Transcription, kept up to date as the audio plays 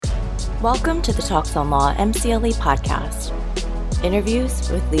Welcome to the Talks on Law MCLE podcast. Interviews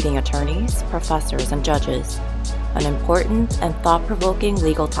with leading attorneys, professors, and judges on important and thought-provoking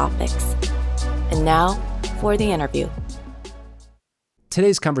legal topics. And now for the interview.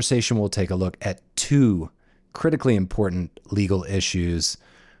 Today's conversation will take a look at two critically important legal issues.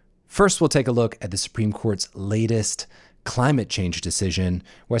 First, we'll take a look at the Supreme Court's latest climate change decision,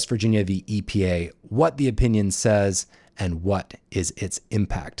 West Virginia v. EPA, what the opinion says, and what is its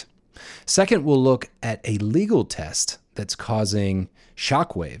impact. Second, we'll look at a legal test that's causing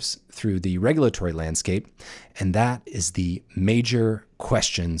shockwaves through the regulatory landscape, and that is the Major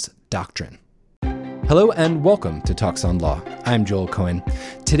Questions Doctrine. Hello and welcome to Talks on Law. I'm Joel Cohen.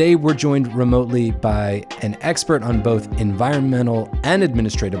 Today we're joined remotely by an expert on both environmental and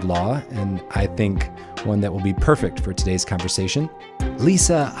administrative law, and I think one that will be perfect for today's conversation.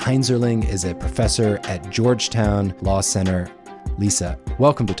 Lisa Heinzerling is a professor at Georgetown Law Center. Lisa,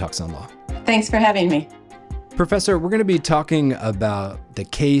 welcome to Talks on Law. Thanks for having me. Professor, we're going to be talking about the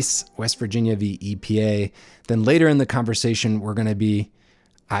case, West Virginia v. EPA. Then later in the conversation, we're going to be,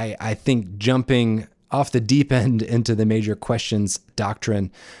 I think, jumping off the deep end into the Major Questions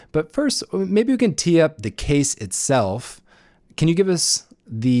Doctrine. But first, maybe we can tee up the case itself. Can you give us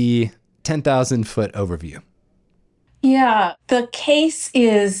the 10,000-foot overview? Yeah, the case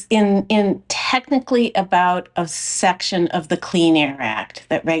is in technically about a section of the Clean Air Act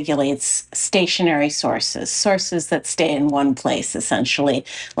that regulates stationary sources that stay in one place, essentially,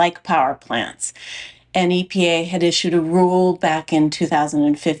 like power plants. And EPA had issued a rule back in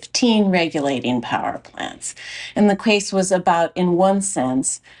 2015 regulating power plants. And the case was about, in one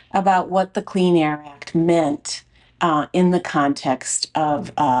sense, about what the Clean Air Act meant in the context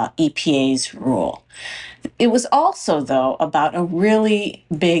of EPA's rule. It was also, though, about a really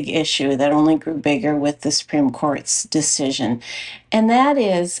big issue that only grew bigger with the Supreme Court's decision. And that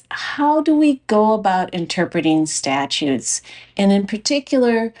is, how do we go about interpreting statutes? And in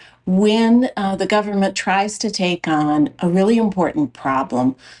particular, when the government tries to take on a really important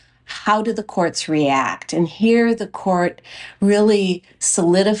problem, how do the courts react? And here the court really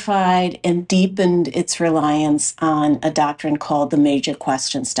solidified and deepened its reliance on a doctrine called the Major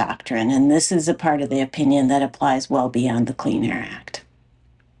Questions Doctrine. And this is a part of the opinion that applies well beyond the Clean Air Act.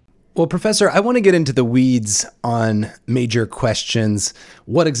 Well, Professor, I want to get into the weeds on major questions,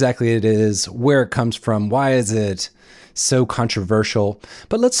 what exactly it is, where it comes from, why is it so controversial.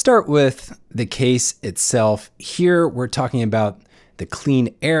 But let's start with the case itself. Here we're talking about the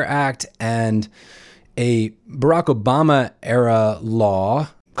Clean Air Act and a Barack Obama era law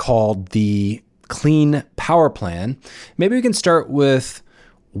called the Clean Power Plan. Maybe we can start with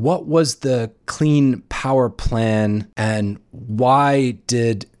what was the Clean Power Plan and why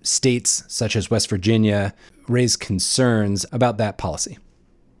did states such as West Virginia raise concerns about that policy?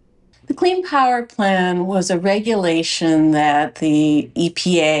 The Clean Power Plan was a regulation that the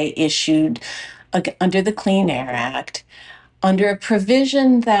EPA issued under the Clean Air Act, under a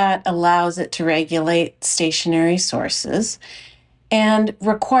provision that allows it to regulate stationary sources and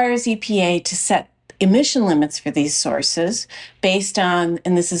requires EPA to set emission limits for these sources based on,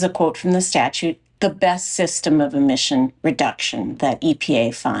 and this is a quote from the statute, the best system of emission reduction that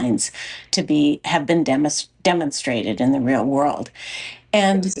EPA finds to have been demonstrated in the real world.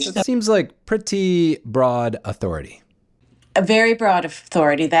 And it seems like pretty broad authority. A very broad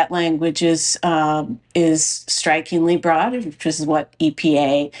authority. That language is strikingly broad, which is what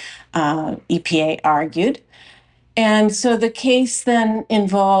EPA argued. And so the case then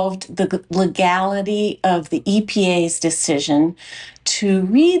involved the legality of the EPA's decision to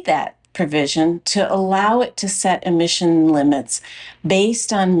read that provision to allow it to set emission limits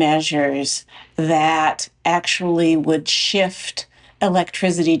based on measures that actually would shift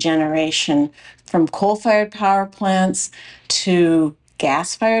electricity generation from coal-fired power plants to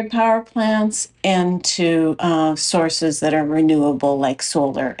gas-fired power plants and to sources that are renewable like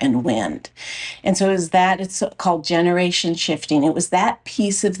solar and wind. And so it's called generation shifting. It was that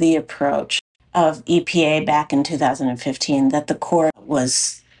piece of the approach of EPA back in 2015 that the court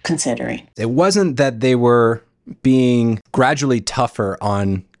was considering. It wasn't that they were being gradually tougher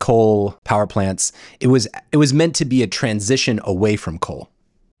on coal power plants. It was meant to be a transition away from coal.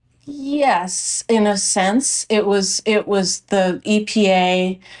 Yes, in a sense, it was the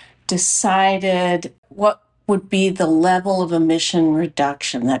EPA decided what would be the level of emission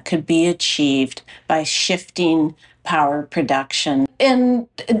reduction that could be achieved by shifting power production, and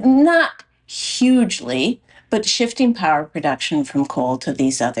not hugely, but shifting power production from coal to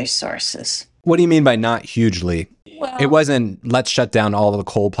these other sources. What do you mean by not hugely? Well, it wasn't, let's shut down all of the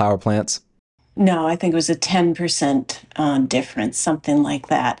coal power plants? No, I think it was a 10% difference, something like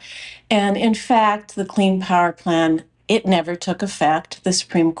that. And in fact, the Clean Power Plan, it never took effect. The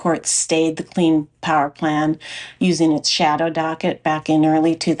Supreme Court stayed the Clean Power Plan using its shadow docket back in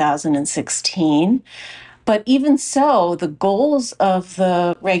early 2016. But even so, the goals of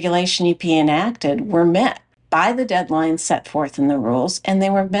the regulation EPA enacted were met by the deadlines set forth in the rules, and they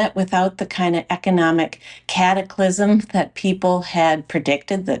were met without the kind of economic cataclysm that people had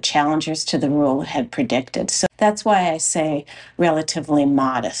predicted, the challengers to the rule had predicted. So that's why I say relatively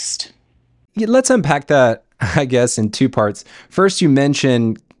modest. Yeah, let's unpack that, I guess, in two parts. First, you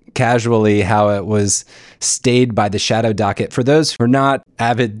mentioned casually how it was stayed by the shadow docket. For those who are not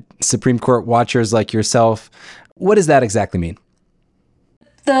avid Supreme Court watchers like yourself, what does that exactly mean?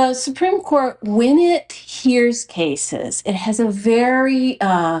 The Supreme Court, when it hears cases, it has a very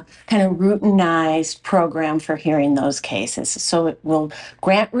kind of routinized program for hearing those cases. So it will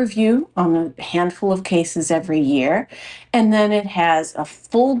grant review on a handful of cases every year, and then it has a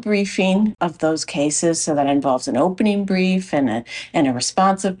full briefing of those cases. So that involves an opening brief and a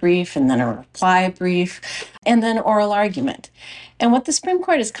responsive brief, and then a reply brief, and then oral argument. And what the Supreme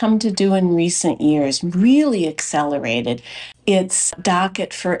Court has come to do in recent years really accelerated its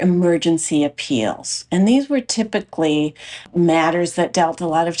docket for emergency appeals. And these were typically matters that dealt a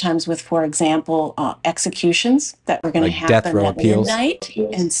lot of times with, for example, executions that were going to happen at midnight.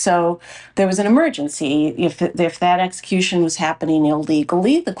 And so there was an emergency. If that execution was happening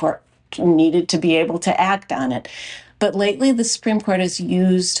illegally, the court needed to be able to act on it. But lately, the Supreme Court has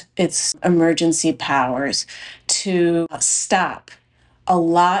used its emergency powers to stop a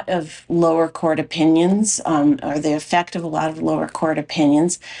lot of lower court opinions, or the effect of a lot of lower court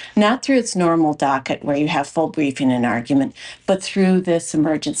opinions, not through its normal docket where you have full briefing and argument, but through this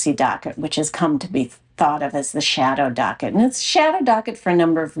emergency docket, which has come to be thought of as the shadow docket. And it's shadow docket for a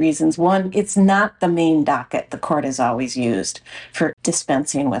number of reasons. One, it's not the main docket the court has always used for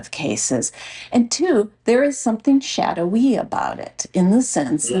dispensing with cases. And two, there is something shadowy about it in the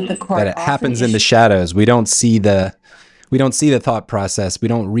sense that the court that it happens in the shadows. We don't see the thought process. We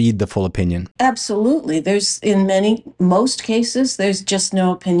don't read the full opinion. Absolutely. There's most cases, there's just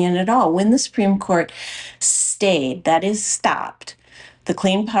no opinion at all. When the Supreme Court stayed, that is stopped, the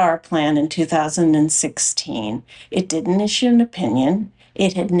Clean Power Plan in 2016, it didn't issue an opinion.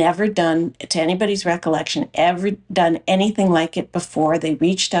 It had never done, to anybody's recollection, ever done anything like it before. They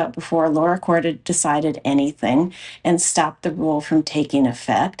reached out before a lower court had decided anything and stopped the rule from taking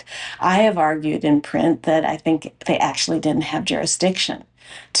effect. I have argued in print that I think they actually didn't have jurisdiction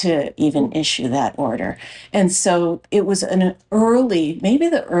to even issue that order. And so it was an early, maybe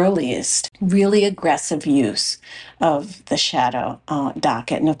the earliest, really aggressive use of the shadow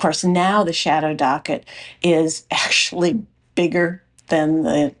docket. And of course, now the shadow docket is actually bigger than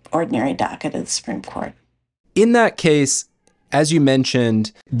the ordinary docket of the Supreme Court. In that case, as you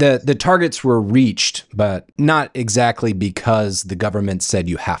mentioned, the targets were reached, but not exactly because the government said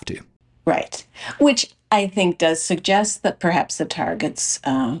you have to. Right. Which I think does suggest that perhaps the targets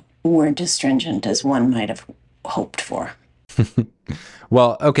weren't as stringent as one might have hoped for.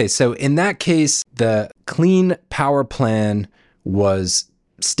 Well, okay, so in that case, the Clean Power Plan was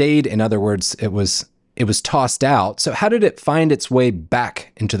stayed. In other words, it was tossed out. So how did it find its way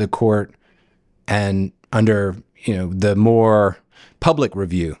back into the court and under, the more public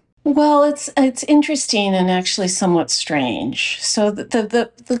review? Well, it's interesting and actually somewhat strange. So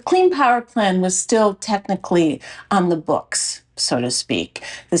the Clean Power Plan was still technically on the books, so to speak.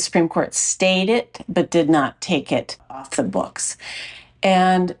 The Supreme Court stayed it, but did not take it off the books.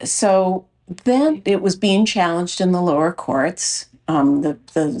 And so then it was being challenged in the lower courts.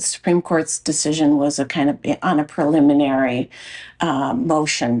 The Supreme Court's decision was a kind of on a preliminary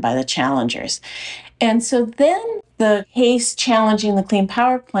motion by the challengers. And so then the case challenging the Clean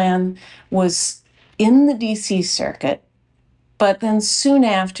Power Plan was in the DC Circuit, but then soon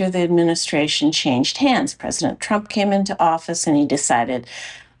after the administration changed hands. President Trump came into office and he decided,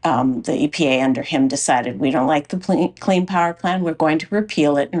 the EPA under him decided, we don't like the Clean Power Plan, we're going to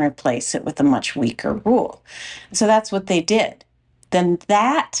repeal it and replace it with a much weaker rule. So that's what they did. Then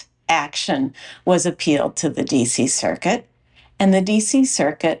that action was appealed to the DC Circuit, and the DC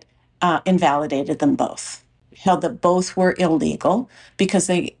Circuit invalidated them both, held that both were illegal because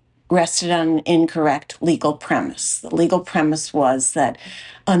they rested on an incorrect legal premise. The legal premise was that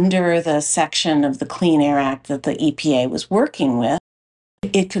under the section of the Clean Air Act that the EPA was working with,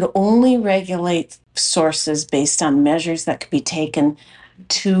 it could only regulate sources based on measures that could be taken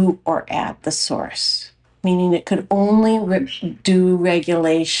to or at the source, meaning it could only do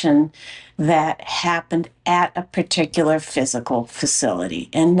regulation that happened at a particular physical facility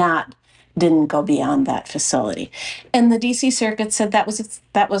and not didn't go beyond that facility. And the DC Circuit said that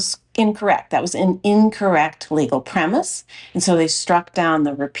was incorrect. That was an incorrect legal premise. And so they struck down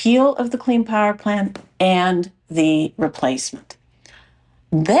the repeal of the Clean Power Plan and the replacement.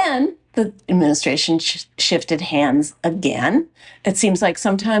 Then the administration shifted hands again. It seems like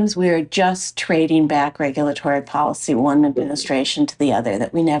sometimes we're just trading back regulatory policy, one administration to the other,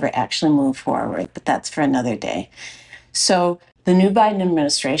 that we never actually move forward, but that's for another day. So the new Biden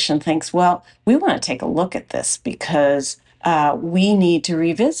administration thinks, well, we want to take a look at this because we need to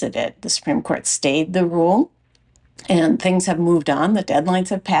revisit it. The Supreme Court stayed the rule. And things have moved on. The deadlines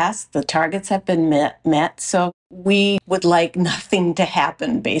have passed. The targets have been met. So we would like nothing to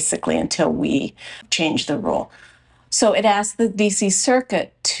happen, basically, until we change the rule. So it asked the DC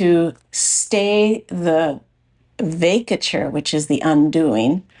Circuit to stay the vacature, which is the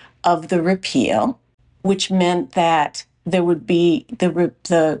undoing of the repeal, which meant that there would be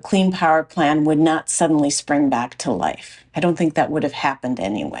the Clean Power Plan would not suddenly spring back to life. I don't think that would have happened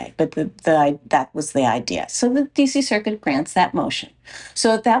anyway, but that was the idea. So the DC Circuit grants that motion.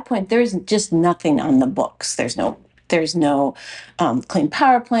 So at that point, there's just nothing on the books. There's no Clean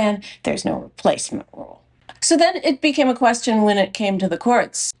Power Plan. There's no replacement rule. So then it became a question when it came to the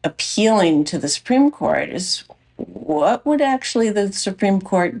courts appealing to the Supreme Court is what would actually the Supreme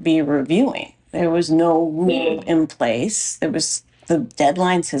Court be reviewing? There was no rule in place. The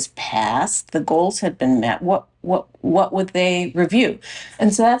deadlines has passed. The goals had been met. What would they review?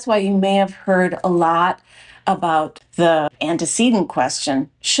 And so that's why you may have heard a lot about the antecedent question: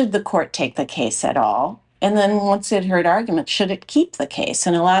 should the court take the case at all? And then once it heard argument, should it keep the case?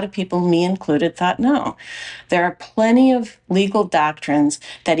 And a lot of people, me included, thought no. There are plenty of legal doctrines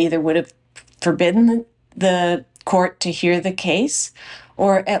that either would have forbidden the court to hear the case,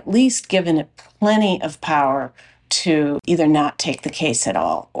 or at least given it plenty of power to either not take the case at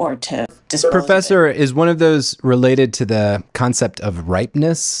all or to dispose Professor, of it. is one of those related to the concept of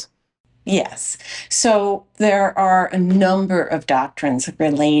ripeness? Yes. So there are a number of doctrines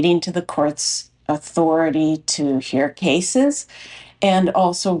relating to the court's authority to hear cases, and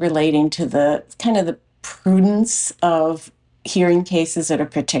also relating to the kind of the prudence of hearing cases at a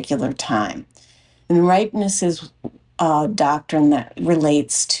particular time. And ripeness is a doctrine that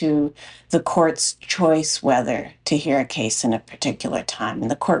relates to the court's choice whether to hear a case in a particular time.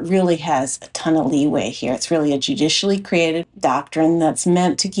 And the court really has a ton of leeway here. It's really a judicially created doctrine that's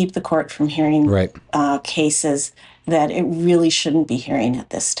meant to keep the court from hearing cases that it really shouldn't be hearing at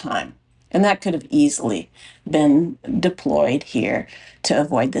this time. And that could have easily been deployed here to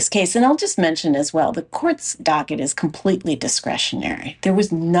avoid this case. And I'll just mention as well, the court's docket is completely discretionary. There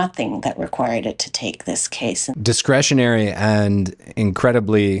was nothing that required it to take this case. Discretionary and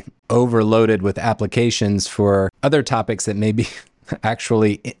incredibly overloaded with applications for other topics that may be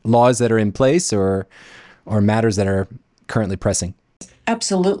actually laws that are in place or matters that are currently pressing.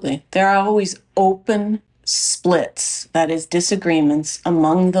 Absolutely. There are always open splits, that is, disagreements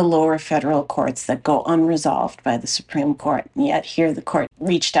among the lower federal courts that go unresolved by the Supreme Court. And yet here the court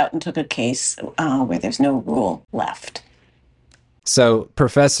reached out and took a case where there's no rule left. So,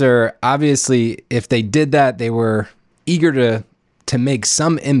 Professor, obviously, if they did that, they were eager to make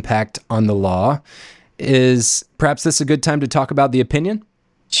some impact on the law. Is perhaps this a good time to talk about the opinion?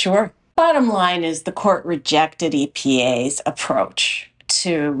 Sure. Bottom line is the court rejected EPA's approach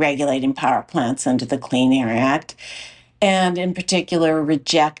to regulating power plants under the Clean Air Act, and in particular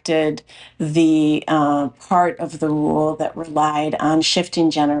rejected the part of the rule that relied on shifting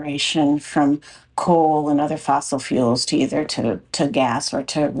generation from coal and other fossil fuels to either to gas or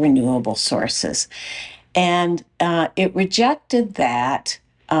to renewable sources. And it rejected that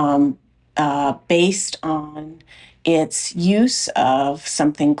based on its use of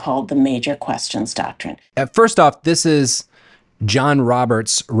something called the major questions doctrine. First off, this is John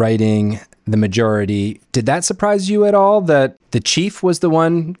Roberts writing the majority. Did that surprise you at all that the chief was the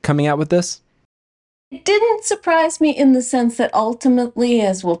one coming out with this? It didn't surprise me in the sense that ultimately,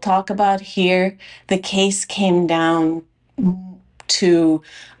 as we'll talk about here, the case came down to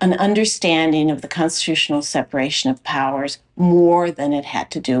an understanding of the constitutional separation of powers more than it had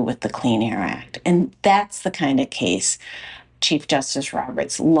to do with the Clean Air Act. And that's the kind of case Chief Justice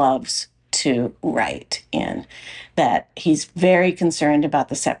Roberts loves to write in, that he's very concerned about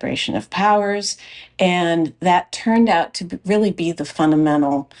the separation of powers, and that turned out to really be the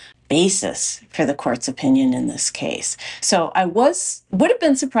fundamental basis for the court's opinion in this case. So I would have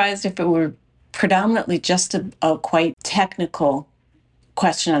been surprised if it were predominantly just a quite technical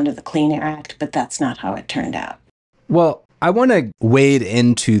question under the Clean Air Act, but that's not how it turned out. Well, I want to wade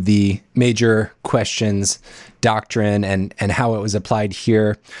into the major questions doctrine and how it was applied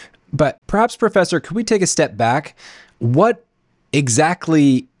here. But perhaps, Professor, could we take a step back? What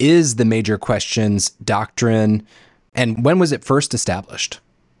exactly is the major questions doctrine, and when was it first established?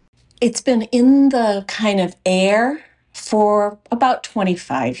 It's been in the kind of air for about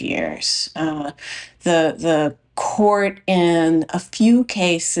 25 years. The court in a few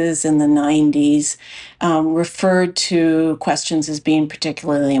cases in the 90s referred to questions as being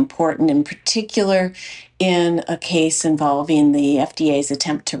particularly important, in particular in a case involving the FDA's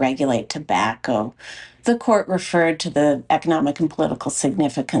attempt to regulate tobacco. The court referred to the economic and political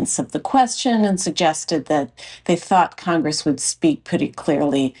significance of the question and suggested that they thought Congress would speak pretty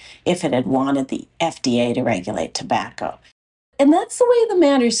clearly if it had wanted the FDA to regulate tobacco. And that's the way the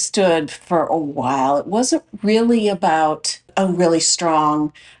matter stood for a while. It wasn't really about a really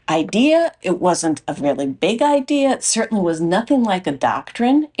strong idea. It wasn't a really big idea. It certainly was nothing like a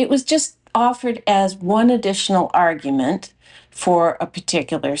doctrine. It was just offered as one additional argument for a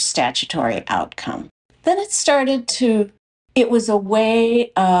particular statutory outcome. Then it was a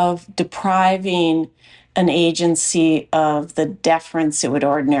way of depriving an agency of the deference it would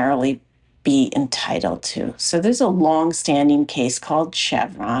ordinarily be entitled to. So there's a long-standing case called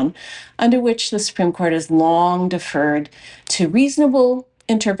Chevron, under which the Supreme Court has long deferred to reasonable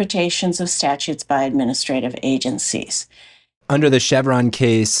interpretations of statutes by administrative agencies. Under the Chevron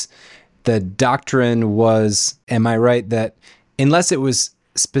case, the doctrine was, am I right, that unless it was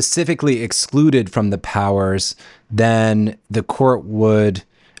specifically excluded from the powers, then the court would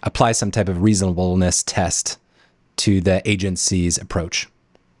apply some type of reasonableness test to the agency's approach?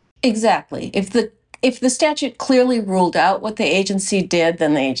 Exactly. If the statute clearly ruled out what the agency did,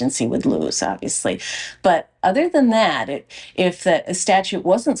 then the agency would lose, obviously. But other than that, if the statute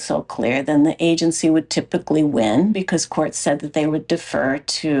wasn't so clear, then the agency would typically win because courts said that they would defer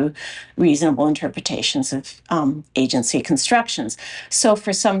to reasonable interpretations of agency constructions. So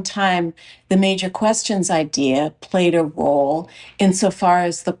for some time, the major questions idea played a role insofar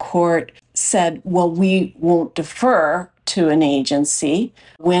as the court said, well, we won't defer to an agency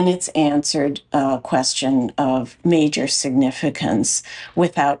when it's answered a question of major significance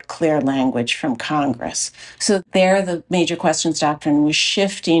without clear language from Congress. So there, the major questions doctrine was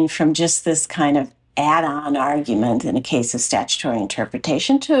shifting from just this kind of add-on argument in a case of statutory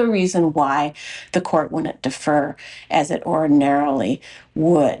interpretation to a reason why the court wouldn't defer as it ordinarily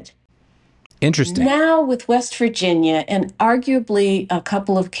would. Interesting. Now with West Virginia and arguably a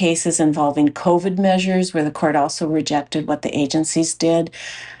couple of cases involving COVID measures where the court also rejected what the agencies did,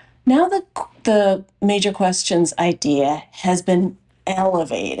 now the major questions idea has been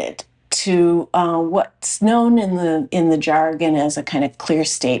elevated to what's known in the jargon as a kind of clear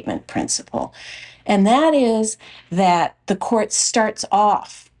statement principle. And that is that the court starts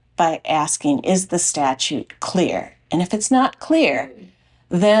off by asking, is the statute clear? And if it's not clear,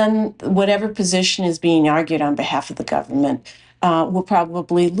 then whatever position is being argued on behalf of the government will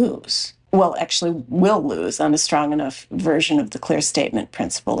probably lose. Well, actually will lose on a strong enough version of the clear statement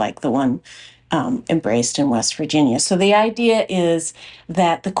principle like the one embraced in West Virginia. So the idea is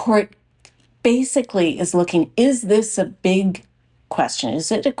that the court basically is looking, is this a big question?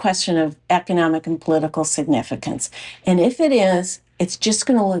 Is it a question of economic and political significance? And if it is, it's just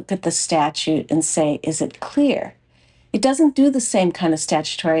going to look at the statute and say, is it clear? It doesn't do the same kind of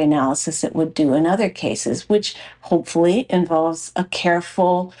statutory analysis it would do in other cases, which hopefully involves a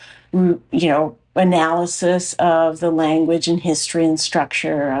careful, analysis of the language and history and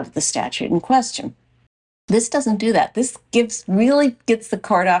structure of the statute in question. This doesn't do that. This really gets the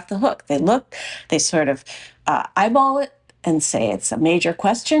court off the hook. They sort of eyeball it and say it's a major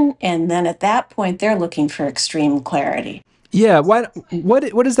question, and then at that point they're looking for extreme clarity. Yeah, what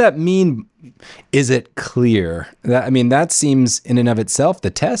does that mean? Is it clear? That seems in and of itself, the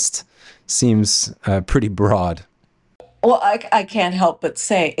test seems pretty broad. Well, I can't help but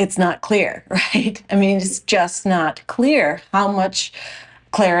say it's not clear, right? It's just not clear how much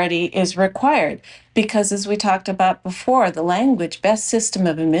clarity is required because, as we talked about before, the language, best system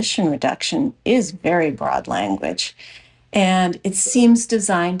of emission reduction, is very broad language. And it seems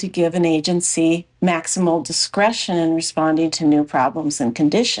designed to give an agency maximal discretion in responding to new problems and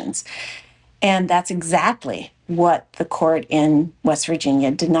conditions. And that's exactly what the court in West Virginia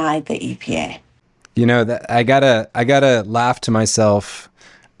denied the EPA. I gotta laugh to myself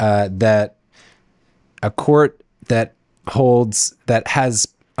that a court that has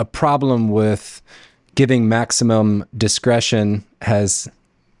a problem with giving maximum discretion has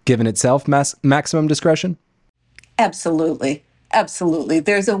given itself maximum discretion. Absolutely. Absolutely.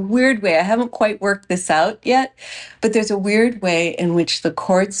 There's a weird way, I haven't quite worked this out yet, but there's a weird way in which the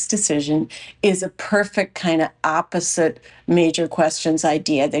court's decision is a perfect kind of opposite major questions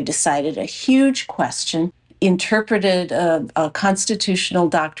idea. They decided a huge question, interpreted a constitutional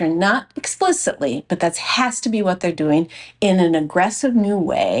doctrine, not explicitly, but that has to be what they're doing, in an aggressive new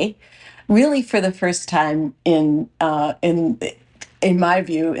way, really for the first time in my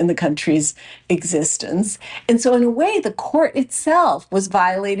view, in the country's existence. And so in a way, the court itself was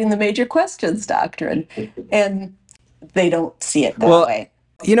violating the major questions doctrine. And they don't see it that way.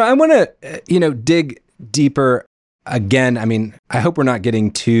 I want to, dig deeper again. I mean, I hope we're not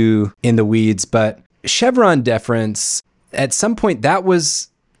getting too in the weeds, but Chevron deference, at some point, that was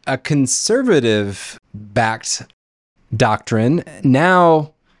a conservative-backed doctrine.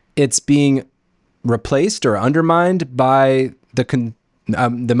 Now it's being replaced or undermined by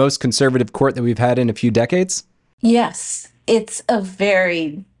the most conservative court that we've had in a few decades? Yes, it's a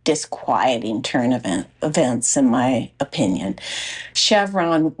very disquieting turn of events, in my opinion.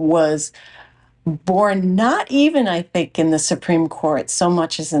 Chevron was born not even, I think, in the Supreme Court so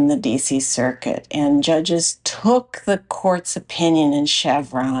much as in the D.C. Circuit. And judges took the court's opinion in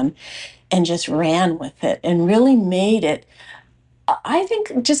Chevron and just ran with it and really made it, I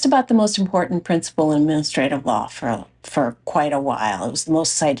think, just about the most important principle in administrative law for quite a while. It was the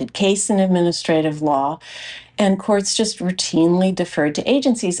most cited case in administrative law, and courts just routinely deferred to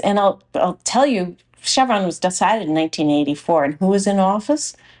agencies. And I'll tell you, Chevron was decided in 1984, and who was in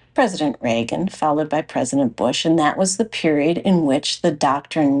office? President Reagan, followed by President Bush, and that was the period in which the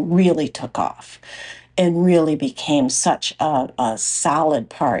doctrine really took off and really became such a solid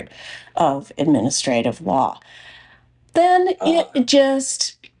part of administrative law. Then it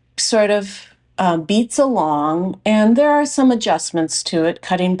just sort of beats along, and there are some adjustments to it,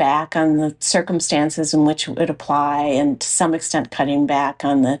 cutting back on the circumstances in which it would apply, and to some extent cutting back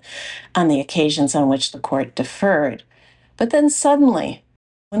on the occasions on which the court deferred. But then suddenly,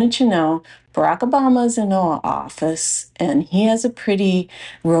 wouldn't you know, Barack Obama is in office, and he has a pretty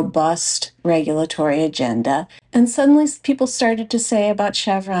robust regulatory agenda. And suddenly people started to say about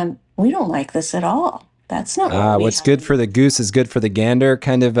Chevron, we don't like this at all. That's not what what's good for the goose is good for the gander.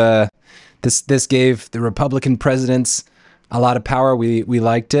 Kind of this gave the Republican presidents a lot of power. We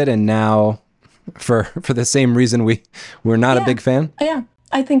liked it, and now for the same reason we're not a big fan. Yeah,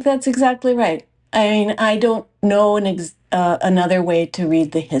 I think that's exactly right. I mean, I don't know another way to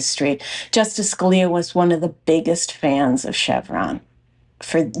read the history. Justice Scalia was one of the biggest fans of Chevron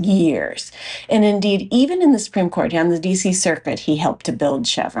for years. And indeed, even in the Supreme Court, on the D.C. Circuit, he helped to build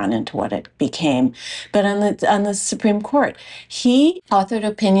Chevron into what it became. But on the Supreme Court, he authored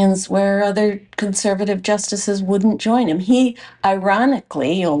opinions where other conservative justices wouldn't join him. He,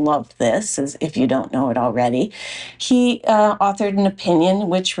 ironically, you'll love this, as if you don't know it already, he authored an opinion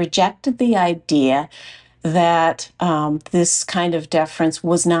which rejected the idea that this kind of deference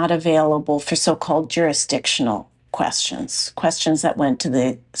was not available for so-called jurisdictional questions that went to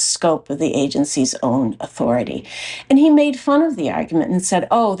the scope of the agency's own authority. And he made fun of the argument and said,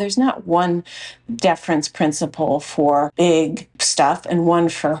 there's not one deference principle for big stuff and one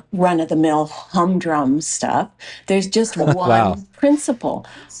for run-of-the-mill humdrum stuff. There's just one principle.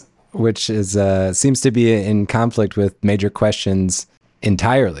 Which is seems to be in conflict with major questions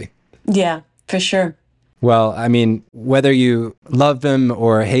entirely. Yeah, for sure. Well, I mean, whether you love him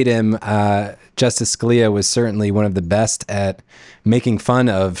or hate him, Justice Scalia was certainly one of the best at making fun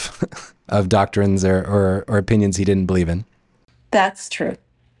of doctrines or opinions he didn't believe in. That's true.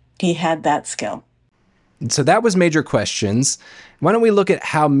 He had that skill. So that was major questions. Why don't we look at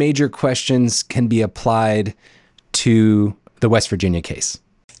how major questions can be applied to the West Virginia case?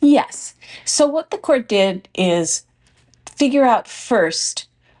 Yes. So what the court did is figure out first,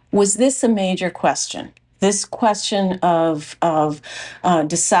 was this a major question? This question of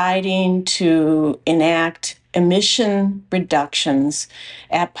deciding to enact emission reductions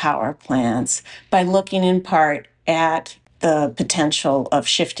at power plants by looking in part at the potential of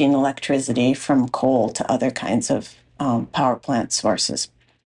shifting electricity from coal to other kinds of power plant sources.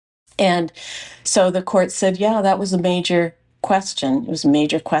 And so the court said, yeah, that was a major question. It was a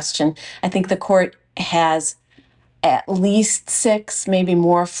major question. I think the court has at least 6, maybe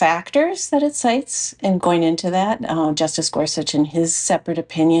more factors that it cites. And going into that, Justice Gorsuch, in his separate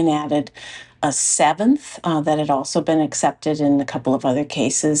opinion, added a 7th that had also been accepted in a couple of other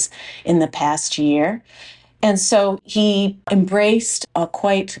cases in the past year. And so he embraced a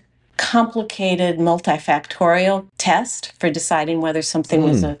quite complicated multifactorial test for deciding whether something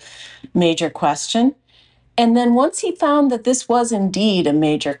was a major question. And then once he found that this was indeed a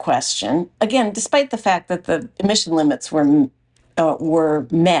major question, again, despite the fact that the emission limits were were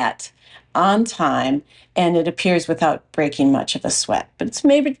met on time, and it appears without breaking much of a sweat. But it's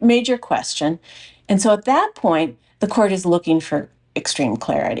a major question. And so at that point, the court is looking for extreme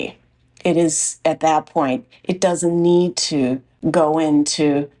clarity. It is at that point, it doesn't need to go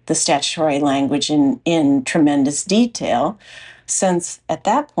into the statutory language in tremendous detail, since at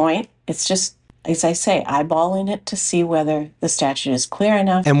that point, it's just, as I say, eyeballing it to see whether the statute is clear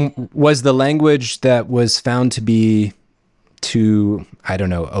enough. And was the language that was found to be too, I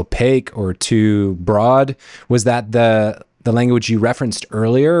don't know, opaque or too broad, was that the language you referenced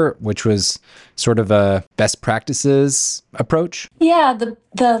earlier, which was sort of a best practices approach? Yeah,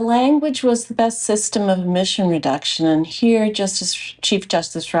 the language was the best system of emission reduction. And here, Chief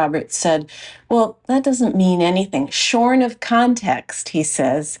Justice Roberts said, well, that doesn't mean anything. Shorn of context, he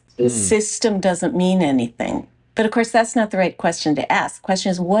says, the system doesn't mean anything. But of course, that's not the right question to ask. The question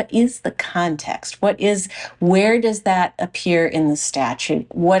is, what is the context? Where does that appear in the statute?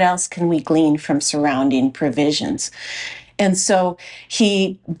 What else can we glean from surrounding provisions? And so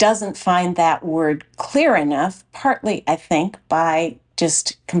he doesn't find that word clear enough, partly, I think, by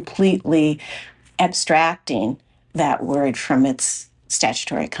just completely abstracting that word from its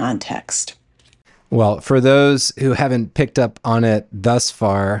statutory context. Well, for those who haven't picked up on it thus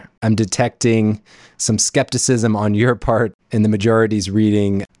far, I'm detecting some skepticism on your part in the majority's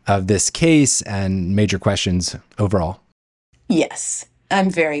reading of this case and major questions overall. Yes, I'm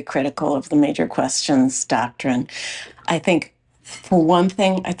very critical of the major questions doctrine. I think, for one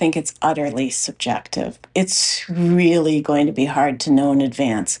thing, I think it's utterly subjective. It's really going to be hard to know in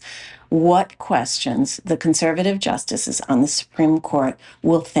advance what questions the conservative justices on the Supreme Court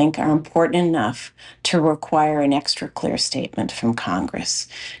will think are important enough to require an extra clear statement from Congress.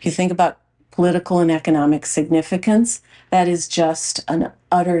 If you think about political and economic significance, that is just an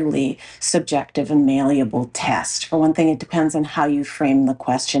utterly subjective and malleable test. For one thing, it depends on how you frame the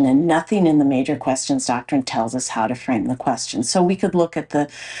question, and nothing in the major questions doctrine tells us how to frame the question. So we could look at the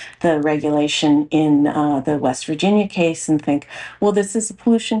regulation in the West Virginia case and think, well, this is a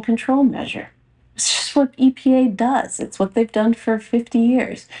pollution control measure. It's just what EPA does. It's what they've done for 50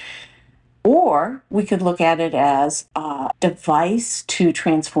 years. Or we could look at it as a device to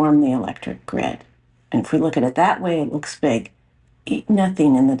transform the electric grid. And if we look at it that way, it looks big.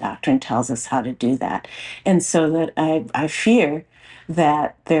 Nothing in the doctrine tells us how to do that. And so that I fear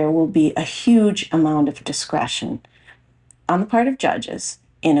that there will be a huge amount of discretion on the part of judges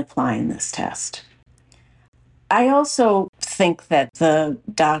in applying this test. I also think that the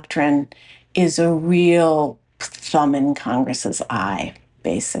doctrine is a real thumb in Congress's eye,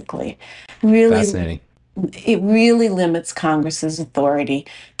 basically. Fascinating. It really limits Congress's authority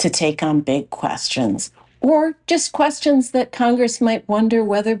to take on big questions, or just questions that Congress might wonder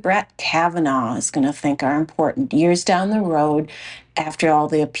whether Brett Kavanaugh is going to think are important years down the road after all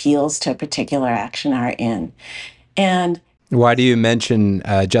the appeals to a particular action are in. And why do you mention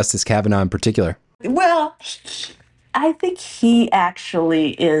Justice Kavanaugh in particular? Well, I think he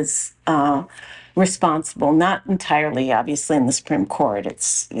actually is responsible, not entirely, obviously, in the Supreme Court.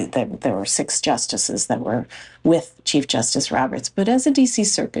 There were 6 justices that were with Chief Justice Roberts, but as a D.C.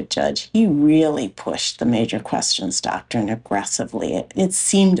 Circuit judge, he really pushed the major questions doctrine aggressively. It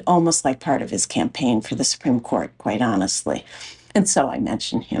seemed almost like part of his campaign for the Supreme Court, quite honestly. And so I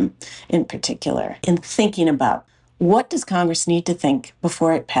mention him in particular in thinking about what does Congress need to think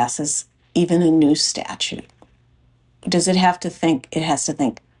before it passes even a new statute? Does it have to think? It has to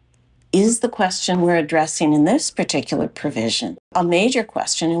think, is the question we're addressing in this particular provision a major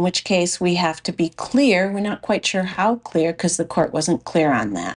question, in which case we have to be clear. We're not quite sure how clear because the court wasn't clear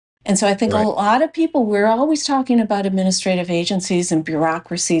on that. And so I think Right. A lot of people, we're always talking about administrative agencies and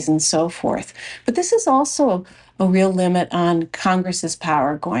bureaucracies and so forth. But this is also a real limit on Congress's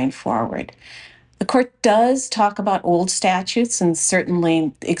power going forward. The court does talk about old statutes, and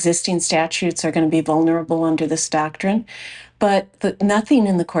certainly existing statutes are going to be vulnerable under this doctrine. But nothing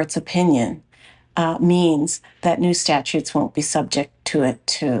in the court's opinion means that new statutes won't be subject to it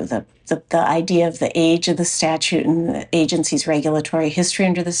too. The idea of the age of the statute and the agency's regulatory history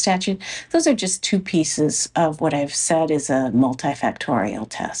under the statute, those are just 2 pieces of what I've said is a multifactorial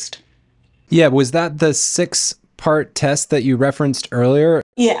test. Yeah, was that the 6-part test that you referenced earlier?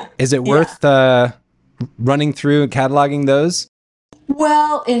 Yeah. Is it worth running through and cataloging those?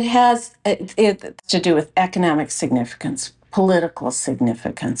 Well, it has to do with economic significance, political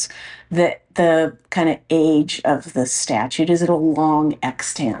significance, the kind of age of the statute. Is it a long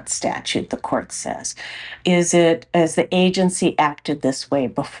extant statute, the court says? Is it, as the agency acted this way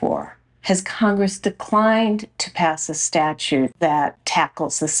before? Has Congress declined to pass a statute that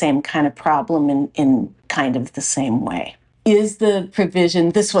tackles the same kind of problem in kind of the same way? is the provision,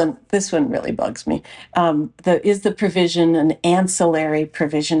 this one really bugs me, is the provision an ancillary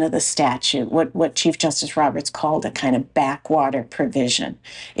provision of the statute, what Chief Justice Roberts called a kind of backwater provision?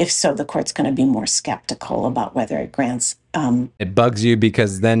 If so, the court's going to be more skeptical about whether it grants. It bugs you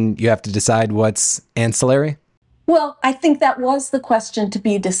because then you have to decide what's ancillary? Well, I think that was the question to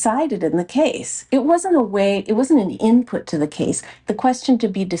be decided in the case. It wasn't an input to the case. The question to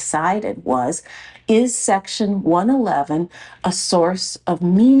be decided was, is Section 111 a source of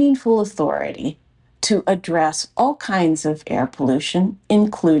meaningful authority to address all kinds of air pollution,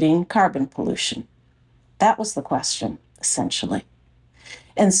 including carbon pollution? That was the question, essentially.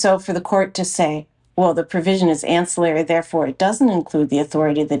 And so for the court to say, well, the provision is ancillary, therefore it doesn't include the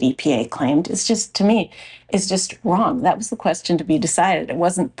authority that EPA claimed, it's just, to me, is just wrong. That was the question to be decided. It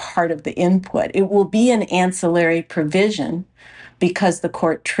wasn't part of the input. It will be an ancillary provision because the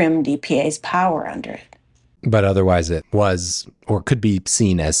court trimmed EPA's power under it. But otherwise it was or could be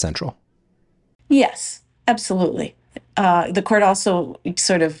seen as central. Yes, absolutely. The court also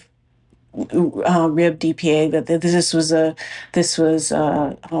sort of ribbed EPA that this was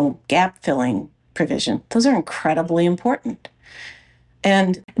a gap filling provision. Those are incredibly important.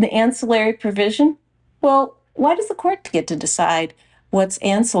 And the ancillary provision, well, why does the court get to decide what's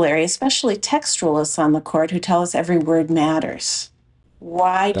ancillary, especially textualists on the court who tell us every word matters?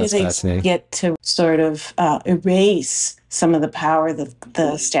 Why do they get to sort of erase some of the power that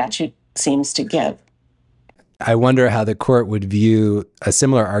the statute seems to give? I wonder how the court would view a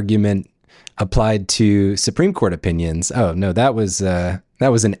similar argument applied to Supreme Court opinions. Oh, no, that was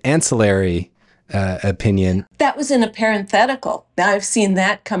an ancillary opinion. That was in a parenthetical. Now I've seen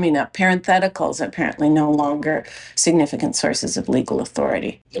that coming up. Parentheticals are apparently no longer significant sources of legal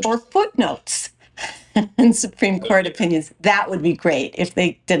authority. Or footnotes in Supreme Court opinions. That would be great. If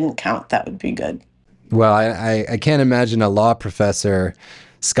they didn't count, that would be good. Well, I can't imagine a law professor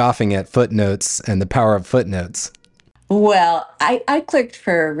scoffing at footnotes and the power of footnotes. Well, I clerked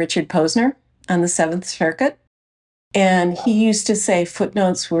for Richard Posner on the Seventh Circuit. And he used to say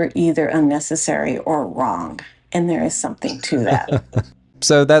footnotes were either unnecessary or wrong. And there is something to that.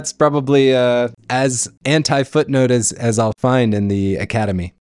 So that's probably as anti-footnote as I'll find in the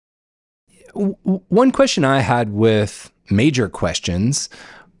academy. One question I had with major questions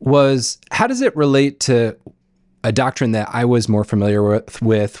was, how does it relate to a doctrine that I was more familiar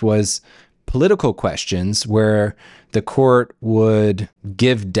with was political questions, where the court would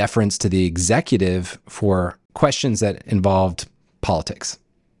give deference to the executive for questions that involved politics?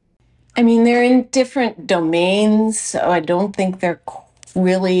 I mean, they're in different domains, so I don't think they're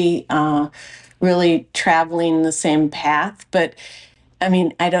really traveling the same path. But I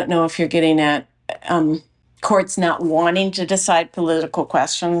mean, I don't know if you're getting at courts not wanting to decide political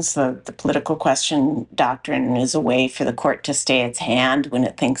questions. The political question doctrine is a way for the court to stay its hand when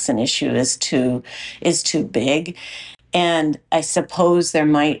it thinks an issue is too big. And I suppose there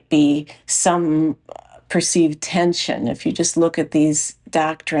might be some perceived tension if you just look at these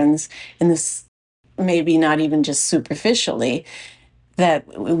doctrines in this, maybe not even just superficially, that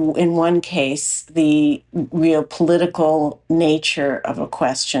in one case, the real political nature of a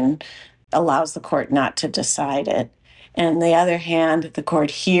question allows the court not to decide it. And on the other hand, the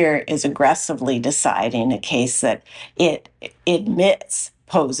court here is aggressively deciding a case that it admits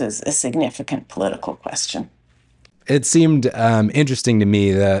poses a significant political question. It seemed interesting to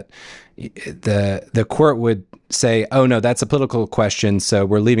me that the court would say, oh, no, that's a political question, so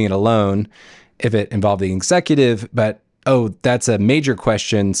we're leaving it alone if it involved the executive, but, oh, that's a major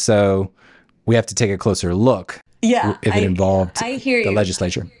question, so we have to take a closer look. Yeah, if it involved the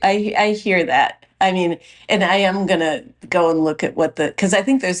legislature. I hear that. I mean, and I am going to go and look at because I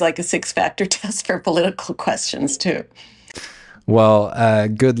think there's like a 6-factor test for political questions too. Well,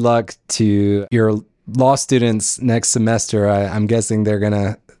 good luck to your law students next semester. I'm guessing they're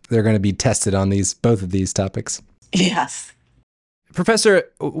gonna be tested on both of these topics. Yes. Professor,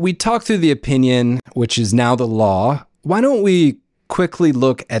 we talked through the opinion, which is now the law. Why don't we quickly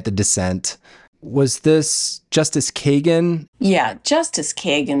look at the dissent? Was this Justice Kagan? Yeah, Justice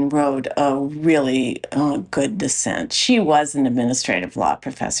Kagan wrote a really good dissent. She was an administrative law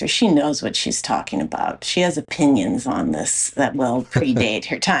professor. She knows what she's talking about. She has opinions on this that will predate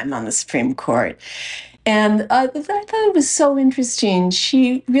her time on the Supreme Court. And I thought it was so interesting.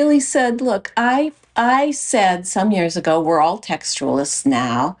 She really said, look, I said some years ago, we're all textualists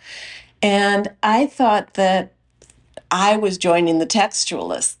now. And I thought that I was joining the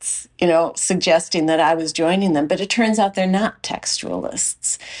textualists, suggesting that I was joining them. But it turns out they're not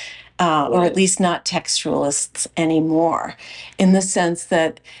textualists, or at least not textualists anymore, in the sense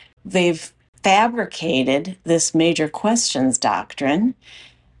that they've fabricated this major questions doctrine,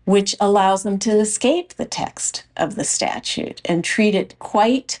 which allows them to escape the text of the statute and treat it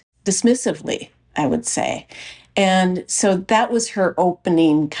quite dismissively, I would say. And so that was her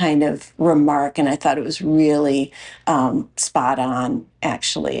opening kind of remark, and I thought it was really spot on,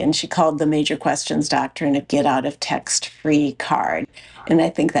 actually. And she called the major questions doctrine a get out of text free card. And I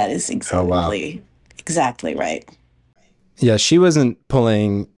think that is exactly right. Yeah, she wasn't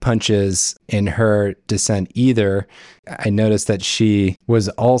pulling punches in her dissent either. I noticed that she was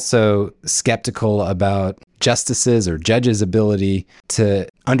also skeptical about justices or judges' ability to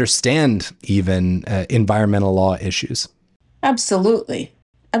understand even environmental law issues. Absolutely.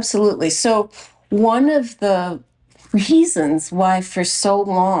 Absolutely. So one of the reasons why for so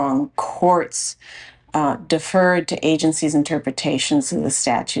long courts deferred to agencies' interpretations of the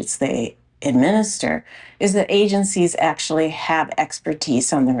statutes they administer is that agencies actually have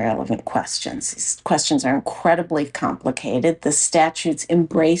expertise on the relevant questions. These questions are incredibly complicated. The statutes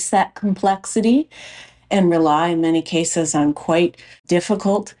embrace that complexity and rely in many cases on quite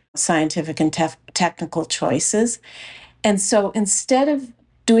difficult scientific and technical choices. And so instead of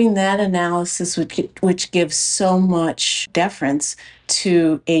doing that analysis, which gives so much deference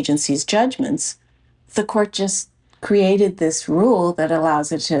to agencies' judgments, the court just created this rule that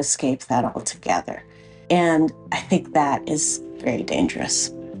allows it to escape that altogether. And I think that is very dangerous.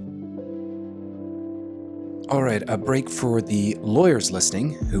 All right, a break for the lawyers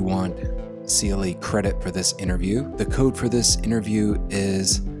listening who want CLE credit for this interview. The code for this interview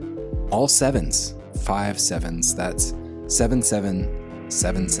is all sevens, 5 sevens. That's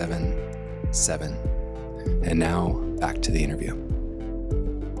 77777. And now back to the interview.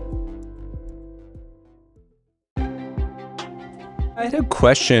 I had a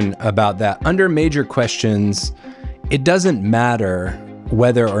question about that. Under major questions, it doesn't matter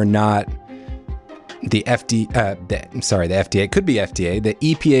whether or not the FDA, it could be FDA, the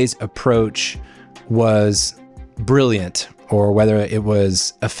EPA's approach was brilliant or whether it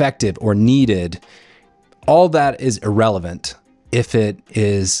was effective or needed. All that is irrelevant if it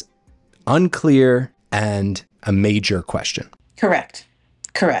is unclear and a major question. Correct.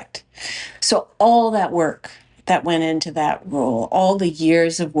 So all that work that went into that rule, all the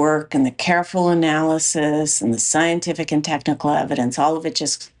years of work and the careful analysis and the scientific and technical evidence, all of it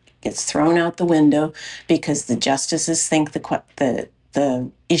just gets thrown out the window because the justices think the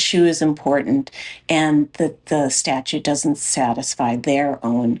issue is important and that the statute doesn't satisfy their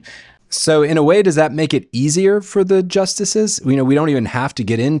own. So in a way, does that make it easier for the justices? We don't even have to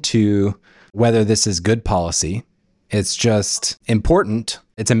get into whether this is good policy. It's just important.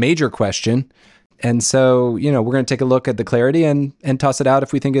 It's a major question. And so, we're going to take a look at the clarity and toss it out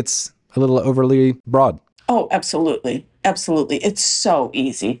if we think it's a little overly broad. Oh, absolutely. Absolutely. It's so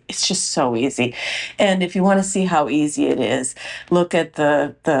easy. It's just so easy. And if you want to see how easy it is, look at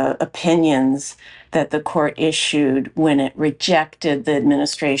the opinions that the court issued when it rejected the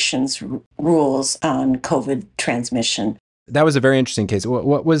administration's rules on COVID transmission. That was a very interesting case.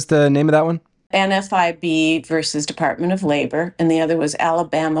 What was the name of that one? NFIB versus Department of Labor, and the other was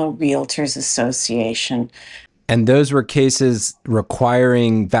Alabama Realtors Association. And those were cases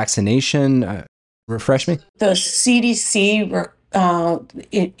requiring vaccination? Refresh me? The CDC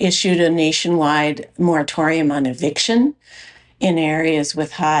issued a nationwide moratorium on eviction in areas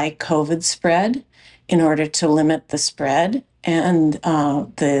with high COVID spread in order to limit the spread. And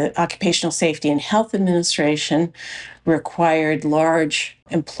the Occupational Safety and Health Administration required large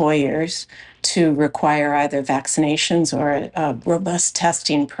employers to require either vaccinations or a robust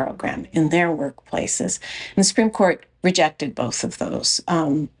testing program in their workplaces. And the Supreme Court rejected both of those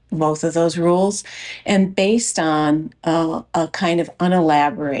rules, and based on a kind of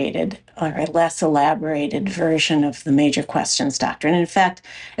unelaborated or a less elaborated version of the major questions doctrine. In fact,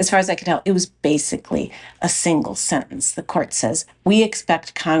 as far as I can tell, it was basically a single sentence. The court says, we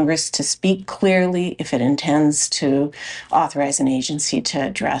expect Congress to speak clearly if it intends to authorize an agency to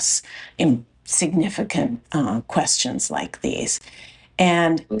address significant questions like these.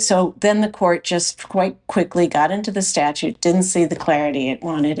 And so then the court just quite quickly got into the statute, didn't see the clarity it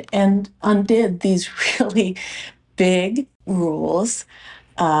wanted, and undid these really big rules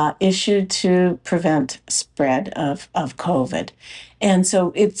issued to prevent spread of COVID. And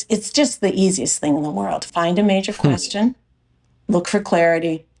so it's just the easiest thing in the world. Find a major question, look for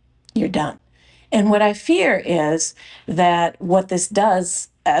clarity, you're done. And what I fear is that what this does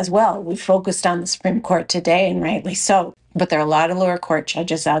as well, we focused on the Supreme Court today, and rightly so, but there are a lot of lower court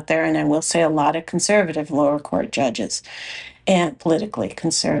judges out there, and I will say a lot of conservative lower court judges, and politically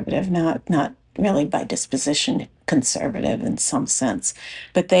conservative, not really by disposition conservative in some sense.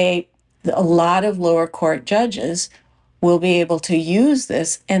 But they a lot of lower court judges will be able to use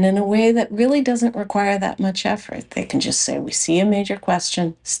this, and in a way that really doesn't require that much effort. They can just say, we see a major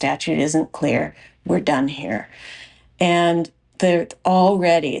question, statute isn't clear, we're done here. And there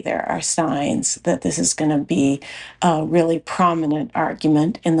are signs that this is going to be a really prominent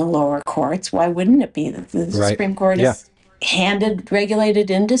argument in the lower courts. Why wouldn't it be? The Right. Supreme Court Yeah. has handed regulated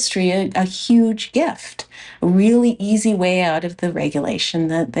industry a huge gift, a really easy way out of the regulation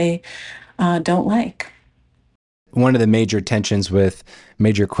that they don't like. One of the major tensions with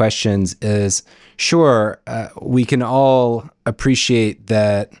major questions is, sure, we can all appreciate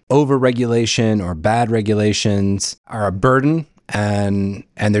that overregulation or bad regulations are a burden, and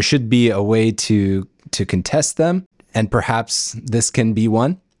there should be a way to contest them, and perhaps this can be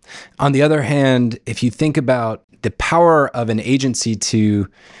one. On the other hand, if you think about the power of an agency to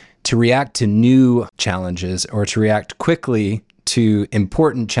react to new challenges or to react quickly to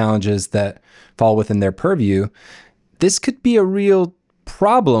important challenges that fall within their purview, this could be a real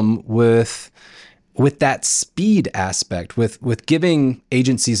problem with that speed aspect, with giving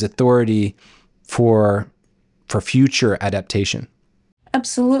agencies authority for future adaptation.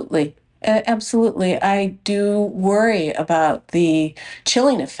 Absolutely. Absolutely. I do worry about the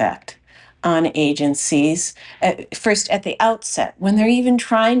chilling effect on agencies, first at the outset, when they're even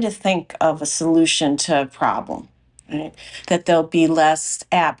trying to think of a solution to a problem. Right? That they'll be less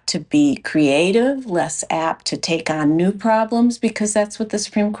apt to be creative, less apt to take on new problems, because that's what the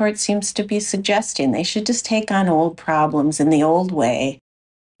Supreme Court seems to be suggesting. They should just take on old problems in the old way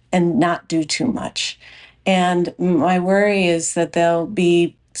and not do too much. And my worry is that they'll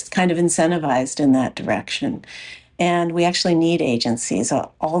be kind of incentivized in that direction. And we actually need agencies.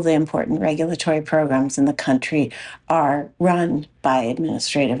 All the important regulatory programs in the country are run by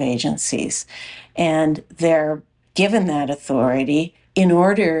administrative agencies. And they're given that authority in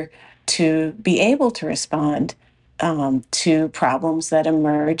order to be able to respond to problems that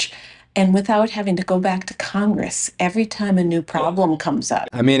emerge, and without having to go back to Congress every time a new problem comes up.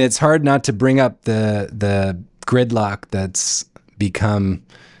 I mean, it's hard not to bring up the gridlock that's become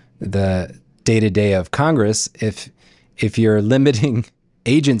the day-to-day of Congress if you're limiting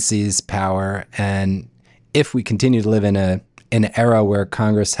agencies' power, and if we continue to live in an era where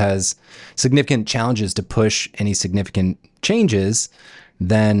Congress has significant challenges to push any significant changes,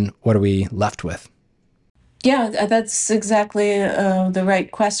 then what are we left with? Yeah, that's exactly the right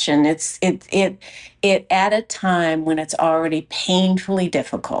question. It at a time when it's already painfully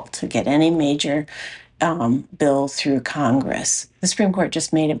difficult to get any major bill through Congress. The Supreme Court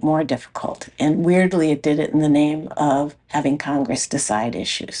just made it more difficult. And weirdly, it did it in the name of having Congress decide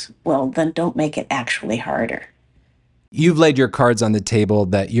issues. Well, then don't make it actually harder. You've laid your cards on the table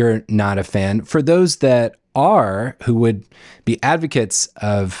that you're not a fan. For those that are, who would be advocates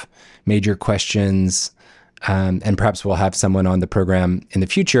of major questions, and perhaps we'll have someone on the program in the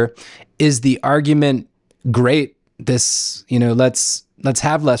future, is the argument great? This, let's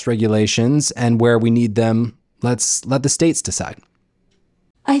have less regulations, and where we need them, let's let the states decide.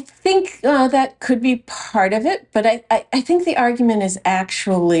 I think that could be part of it, but I think the argument is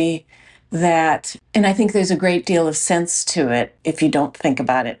actually that, and I think there's a great deal of sense to it if you don't think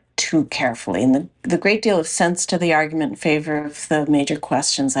about it too carefully. And the great deal of sense to the argument in favor of the major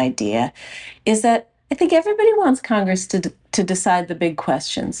questions idea is that I think everybody wants Congress to decide the big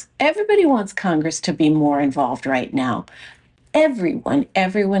questions. Everybody wants Congress to be more involved right now. Everyone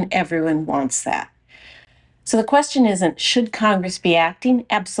wants that. So the question isn't, should Congress be acting?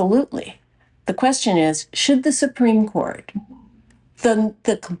 Absolutely. The question is, should the Supreme Court,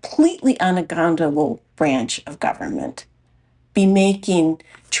 the completely unaccountable branch of government, be making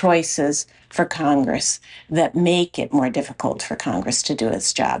choices for Congress that make it more difficult for Congress to do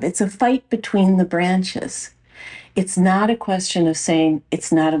its job? It's a fight between the branches. It's not a question of saying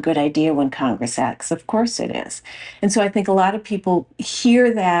it's not a good idea when Congress acts. Of course it is. And so I think a lot of people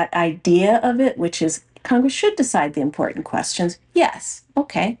hear that idea of it, which is Congress should decide the important questions. Yes,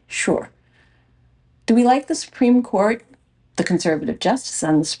 okay, sure. Do we like the Supreme Court, the conservative justice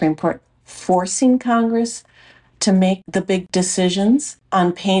on the Supreme Court, forcing Congress to make the big decisions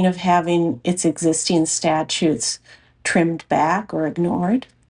on pain of having its existing statutes trimmed back or ignored?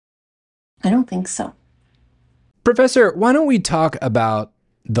 I don't think so. Professor, why don't we talk about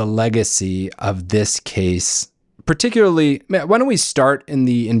the legacy of this case? Particularly, why don't we start in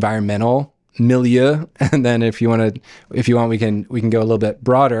the environmental milieu, and then if you want, we can go a little bit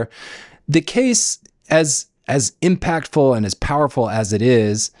broader. The case, as impactful and as powerful as it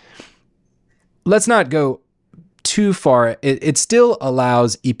is, let's not go too far. It still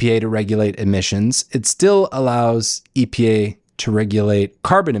allows EPA to regulate emissions. It still allows EPA to regulate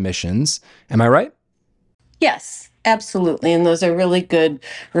carbon emissions. Am I right? Yes, absolutely. And those are really good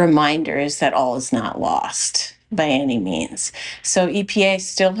reminders that all is not lost by any means. So EPA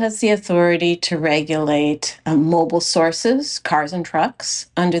still has the authority to regulate mobile sources, cars and trucks,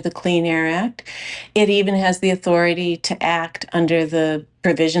 under the Clean Air Act. It even has the authority to act under the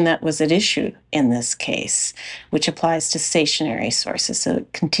provision that was at issue in this case, which applies to stationary sources. So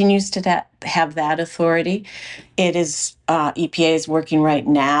it continues to have that authority. It is EPA is working right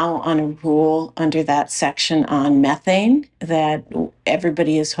now on a rule under that section on methane that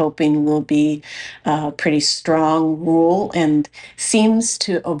everybody is hoping will be a pretty strong rule and seems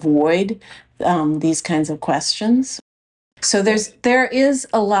to avoid these kinds of questions. So there is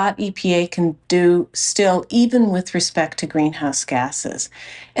a lot EPA can do still, even with respect to greenhouse gases.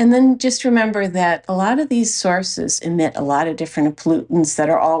 And then just remember that a lot of these sources emit a lot of different pollutants that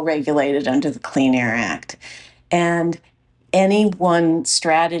are all regulated under the Clean Air Act. And any one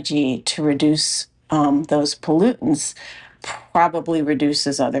strategy to reduce those pollutants probably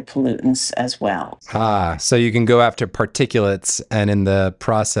reduces other pollutants as well. So you can go after particulates and in the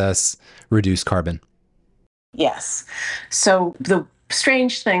process reduce carbon. Yes. So the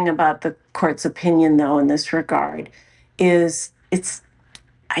strange thing about the court's opinion, though, in this regard, is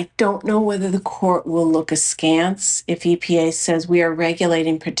I don't know whether the court will look askance if EPA says we are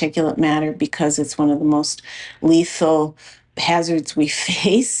regulating particulate matter because it's one of the most lethal hazards we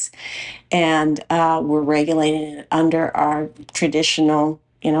face, and we're regulating it under our traditional,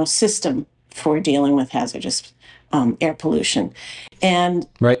 system for dealing with hazardous air pollution. And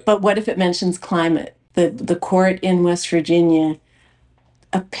right. But what if it mentions climate? The court in West Virginia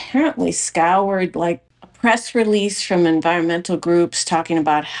apparently scoured like a press release from environmental groups talking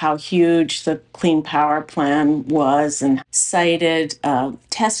about how huge the Clean Power Plan was and cited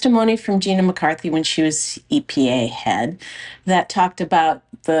testimony from Gina McCarthy when she was EPA head that talked about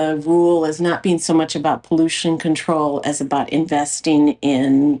the rule as not being so much about pollution control as about investing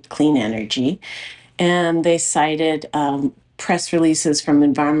in clean energy. And they cited press releases from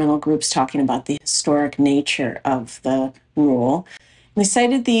environmental groups talking about the historic nature of the rule. And they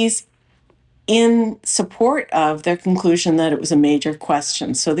cited these in support of their conclusion that it was a major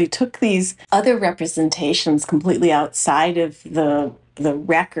question. So they took these other representations completely outside of the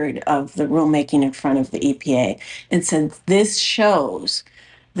record of the rulemaking in front of the EPA and said, this shows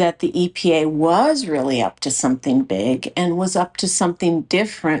that the EPA was really up to something big and was up to something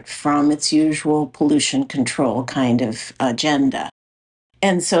different from its usual pollution control kind of agenda.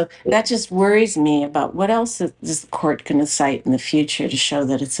 And so that just worries me about what else is the court going to cite in the future to show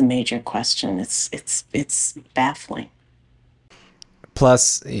that it's a major question. It's baffling.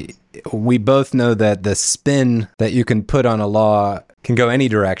 Plus, we both know that the spin that you can put on a law can go any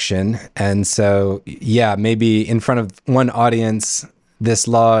direction. And so, yeah, maybe in front of one audience, this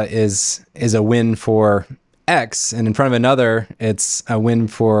law is a win for X, and in front of another, it's a win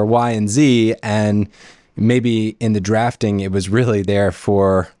for Y and Z. And maybe in the drafting, it was really there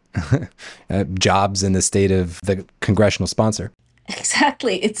for jobs in the state of the congressional sponsor.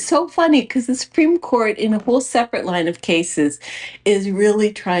 Exactly. It's so funny because the Supreme Court, in a whole separate line of cases, is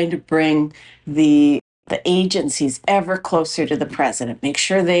really trying to bring the agencies ever closer to the president, make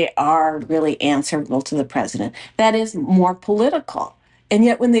sure they are really answerable to the president. That is more political. And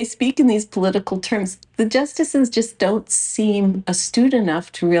yet when they speak in these political terms, the justices just don't seem astute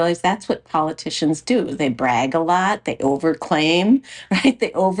enough to realize that's what politicians do. They brag a lot, they overclaim, right?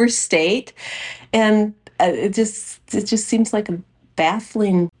 They overstate. And it just seems like a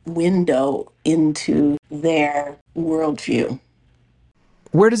baffling window into their worldview.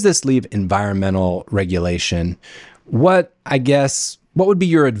 Where does this leave environmental regulation? What would be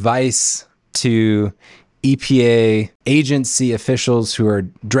your advice to EPA agency officials who are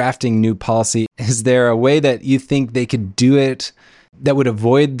drafting new policy? Is there a way that you think they could do it that would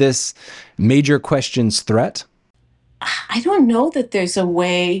avoid this major questions threat? I don't know that there's a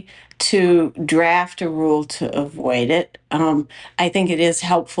way to draft a rule to avoid it. I think it is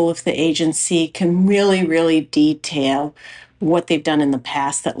helpful if the agency can really, really detail what they've done in the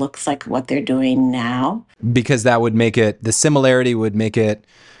past that looks like what they're doing now. Because that would make it, the similarity would make it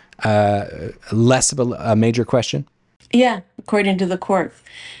less of a major question? Yeah, according to the court,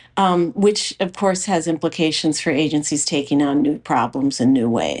 which of course has implications for agencies taking on new problems in new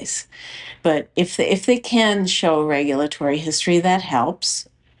ways. But if they can show regulatory history, that helps.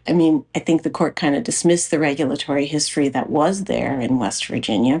 I mean, I think the court kind of dismissed the regulatory history that was there in West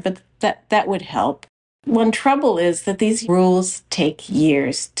Virginia, but that would help. One trouble is that these rules take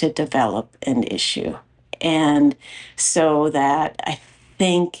years to develop and issue. And so that I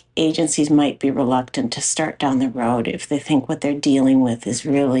think agencies might be reluctant to start down the road if they think what they're dealing with is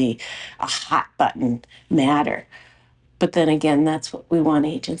really a hot button matter. But then again, that's what we want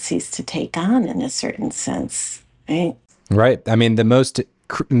agencies to take on in a certain sense, right? Right. I mean, the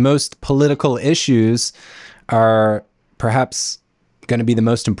most political issues are perhaps going to be the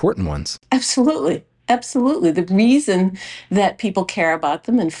most important ones. Absolutely. Absolutely. The reason that people care about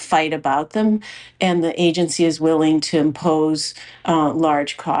them and fight about them, and the agency is willing to impose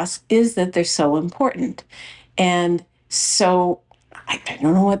large costs, is that they're so important. And so I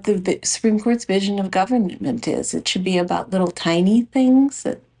don't know what the Supreme Court's vision of government is. It should be about little tiny things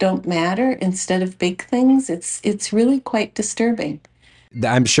that don't matter instead of big things. It's really quite disturbing.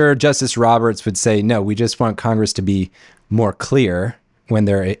 I'm sure Justice Roberts would say, no, we just want Congress to be more clear when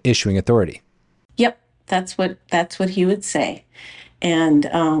they're issuing authority. Yep, that's what he would say. And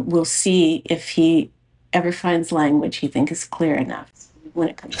we'll see if he ever finds language he thinks is clear enough when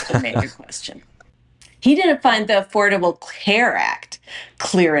it comes to a major question. He didn't find the Affordable Care Act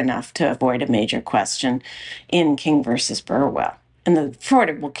clear enough to avoid a major question in King versus Burwell. And the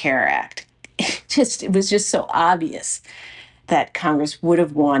Affordable Care Act, it was just so obvious that Congress would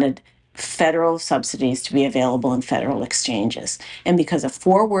have wanted federal subsidies to be available in federal exchanges. And because of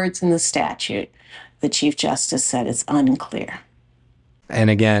 4 words in the statute, the Chief Justice said it's unclear. And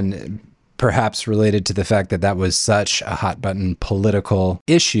again, perhaps related to the fact that that was such a hot button political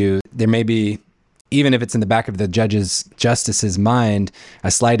issue, there may be, even if it's in the back of the justice's mind,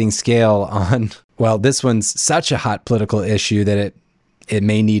 a sliding scale on, well, this one's such a hot political issue that it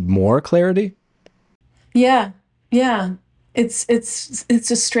may need more clarity. Yeah. It's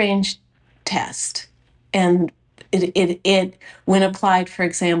a strange test. And it when applied, for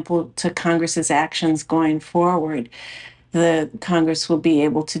example, to Congress's actions going forward, the Congress will be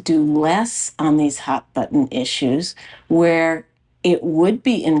able to do less on these hot button issues where it would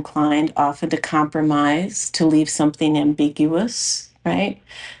be inclined often to compromise, to leave something ambiguous, right?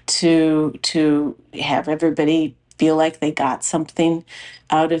 To have everybody feel like they got something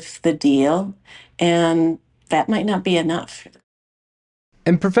out of the deal. And that might not be enough.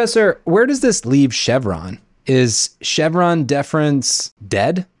 And Professor, where does this leave Chevron? Is Chevron deference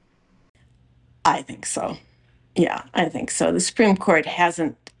dead? I think so. Yeah, I think so. The Supreme Court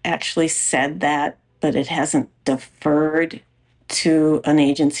hasn't actually said that, but it hasn't deferred to an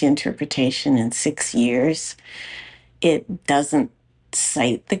agency interpretation in 6 years. It doesn't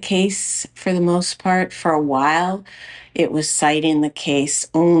cite the case for the most part. For a while, it was citing the case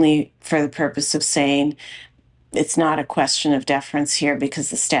only for the purpose of saying it's not a question of deference here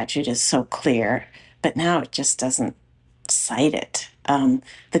because the statute is so clear. But now it just doesn't cite it.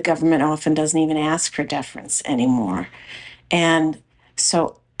 The government often doesn't even ask for deference anymore. And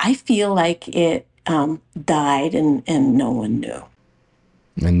so I feel like it died and no one knew.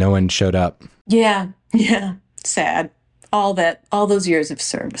 And no one showed up. Yeah. Sad. All those years of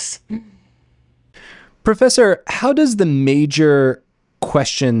service. Professor, how does the major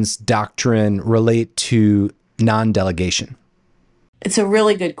questions doctrine relate to non-delegation? It's a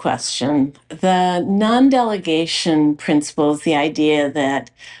really good question. The non-delegation principle is the idea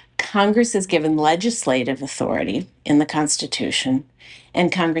that Congress is given legislative authority in the Constitution,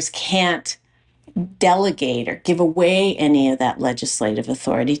 and Congress can't delegate or give away any of that legislative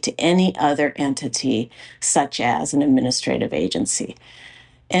authority to any other entity, such as an administrative agency.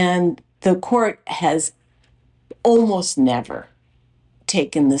 And the court has almost never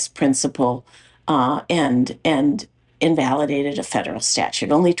taken this principle and invalidated a federal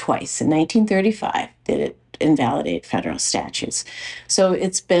statute. Only twice. In 1935 did it invalidate federal statutes. So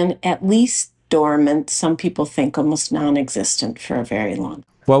it's been at least dormant, some people think almost non-existent, for a very long time.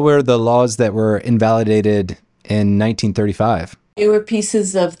 What were the laws that were invalidated in 1935? They were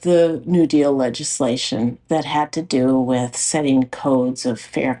pieces of the New Deal legislation that had to do with setting codes of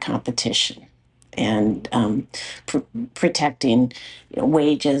fair competition and protecting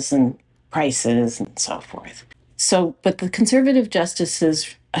wages and prices and so forth. So, but the conservative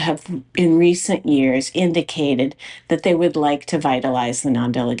justices have in recent years indicated that they would like to vitalize the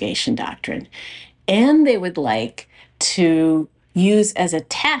non-delegation doctrine. And they would like to use as a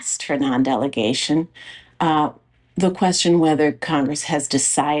test for non-delegation the question whether Congress has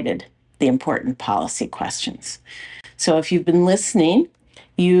decided the important policy questions. So if you've been listening,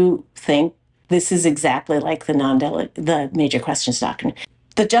 you think this is exactly like the major questions doctrine.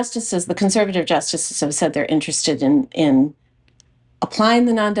 The conservative justices have said they're interested in applying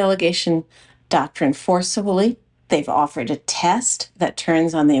the non-delegation doctrine forcibly. They've offered a test that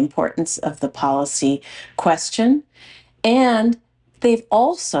turns on the importance of the policy question. And they've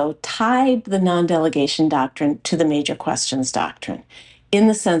also tied the non-delegation doctrine to the major questions doctrine. in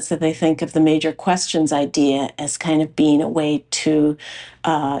the sense that they think of the major questions idea as kind of being a way to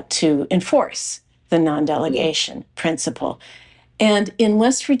enforce the non-delegation principle. And in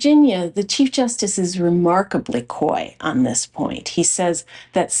West Virginia, the Chief Justice is remarkably coy on this point. He says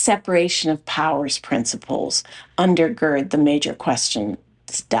that separation of powers principles undergird the major questions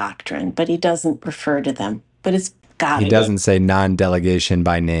doctrine, but he doesn't refer to them. But it's got to. He doesn't say non-delegation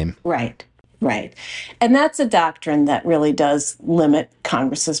by name. Right, right. And that's a doctrine that really does limit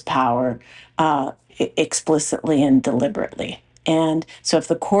Congress's power explicitly and deliberately. And so if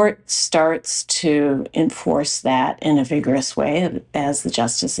the court starts to enforce that in a vigorous way, as the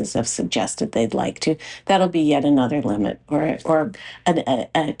justices have suggested they'd like to, that'll be yet another limit or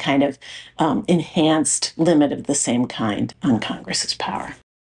a kind of enhanced limit of the same kind on Congress's power.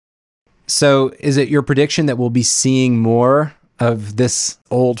 So is it your prediction that we'll be seeing more of this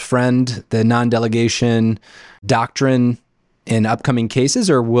old friend, the non-delegation doctrine, in upcoming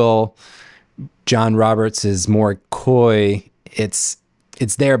cases, or will John Roberts' more coy, it's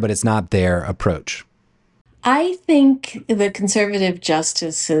there but it's not there approach? I think the conservative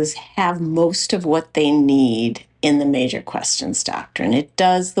justices have most of what they need in the major questions doctrine. It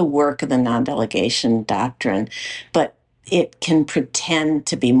does the work of the non-delegation doctrine, but it can pretend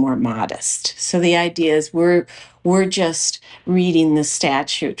to be more modest. So the idea is we're just reading the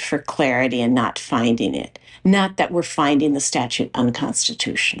statute for clarity and not finding it. Not that we're finding the statute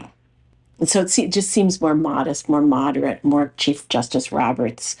unconstitutional. And so it just seems more modest, more moderate, more Chief Justice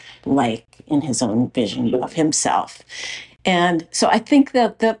Roberts-like in his own vision of himself. And so I think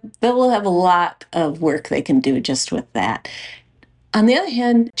that they will have a lot of work they can do just with that. On the other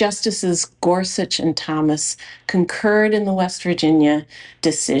hand, Justices Gorsuch and Thomas concurred in the West Virginia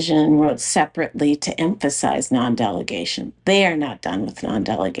decision and wrote separately to emphasize non-delegation. They are not done with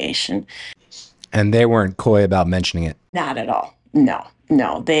non-delegation. And they weren't coy about mentioning it? Not at all.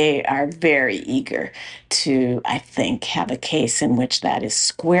 No, they are very eager to, I think, have a case in which that is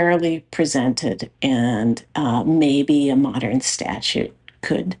squarely presented and maybe a modern statute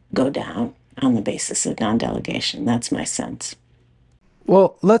could go down on the basis of non-delegation. That's my sense.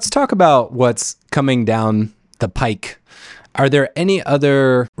 Well, let's talk about what's coming down the pike. Are there any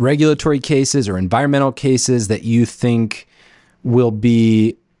other regulatory cases or environmental cases that you think will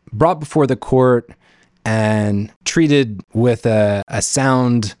be brought before the court and treated with a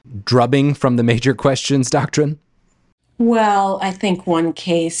sound drubbing from the major questions doctrine? Well, I think one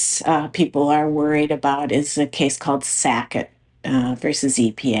case people are worried about is a case called Sackett versus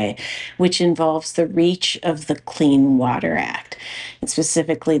EPA, which involves the reach of the Clean Water Act, and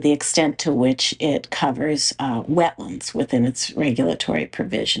specifically the extent to which it covers wetlands within its regulatory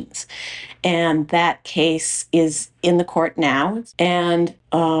provisions. And that case is in the court now. And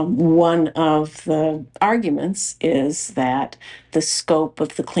one of the arguments is that the scope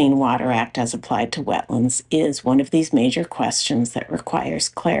of the Clean Water Act as applied to wetlands is one of these major questions that requires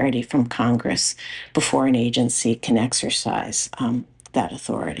clarity from Congress before an agency can exercise that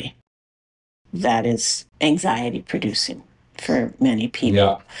authority. That is anxiety producing for many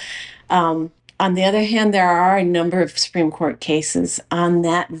people. Yeah. On the other hand, there are a number of Supreme Court cases on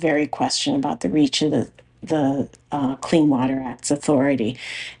that very question about the reach of the Clean Water Act's authority.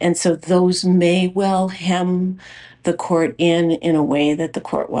 And so those may well hem the court in a way that the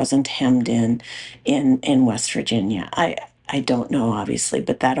court wasn't hemmed in West Virginia. I don't know, obviously,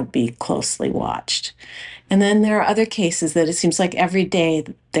 but that'll be closely watched. And then there are other cases that it seems like every day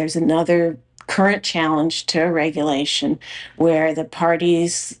there's another current challenge to a regulation where the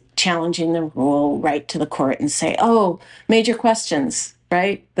parties challenging the rule write to the court and say, "Oh, major questions,"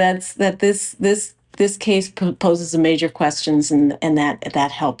 right? This case poses a major questions, and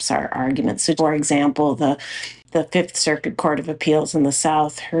that helps our argument. So, for example, the Fifth Circuit Court of Appeals in the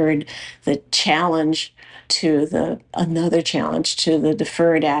South heard the challenge to another challenge to the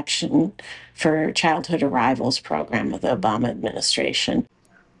Deferred Action for Childhood Arrivals program of the Obama administration.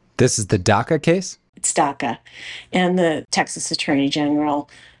 This is the DACA case? It's DACA. And the Texas Attorney General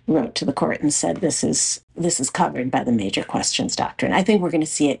wrote to the court and said this is covered by the major questions doctrine. I think we're going to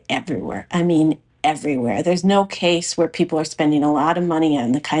see it everywhere. I mean, everywhere. There's no case where people are spending a lot of money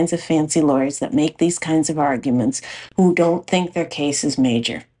on the kinds of fancy lawyers that make these kinds of arguments who don't think their case is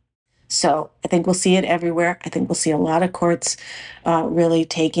major. So I think we'll see it everywhere. I think we'll see a lot of courts really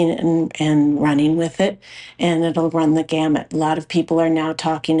taking it and running with it, and it'll run the gamut. A lot of people are now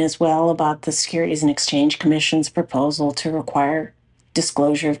talking as well about the Securities and Exchange Commission's proposal to require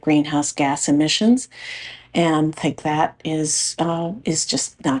disclosure of greenhouse gas emissions, and think that is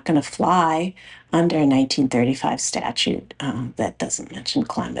just not going to fly under a 1935 statute that doesn't mention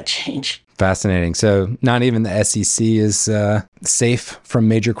climate change. Fascinating. So not even the SEC is safe from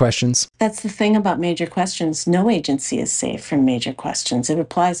major questions? That's the thing about major questions. No agency is safe from major questions. It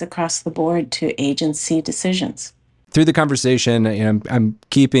applies across the board to agency decisions. Through the conversation, I'm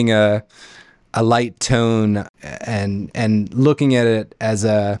keeping a light tone and looking at it as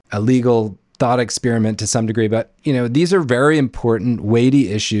a legal thought experiment to some degree. But, these are very important, weighty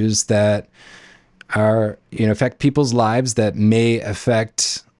issues that are, affect people's lives, that may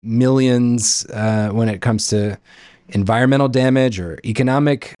affect millions when it comes to environmental damage or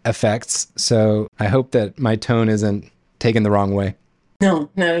economic effects. So I hope that my tone isn't taken the wrong way. No,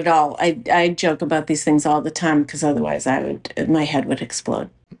 not at all. I joke about these things all the time because otherwise my head would explode.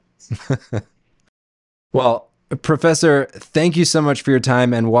 Well, Professor, thank you so much for your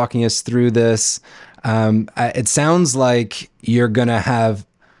time and walking us through this. It sounds like you're going to have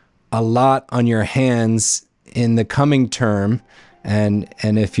a lot on your hands in the coming term. And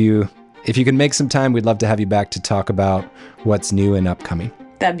if you can make some time, we'd love to have you back to talk about what's new and upcoming.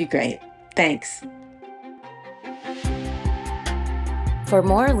 That'd be great. Thanks. For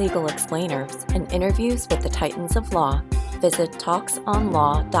more legal explainers and interviews with the titans of law, visit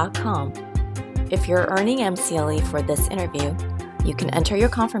talksonlaw.com. If you're earning MCLE for this interview, you can enter your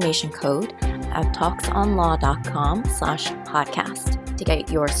confirmation code at talksonlaw.com/podcast to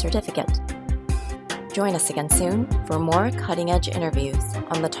get your certificate. Join us again soon for more cutting-edge interviews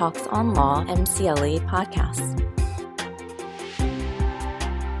on the Talks on Law MCLE podcast.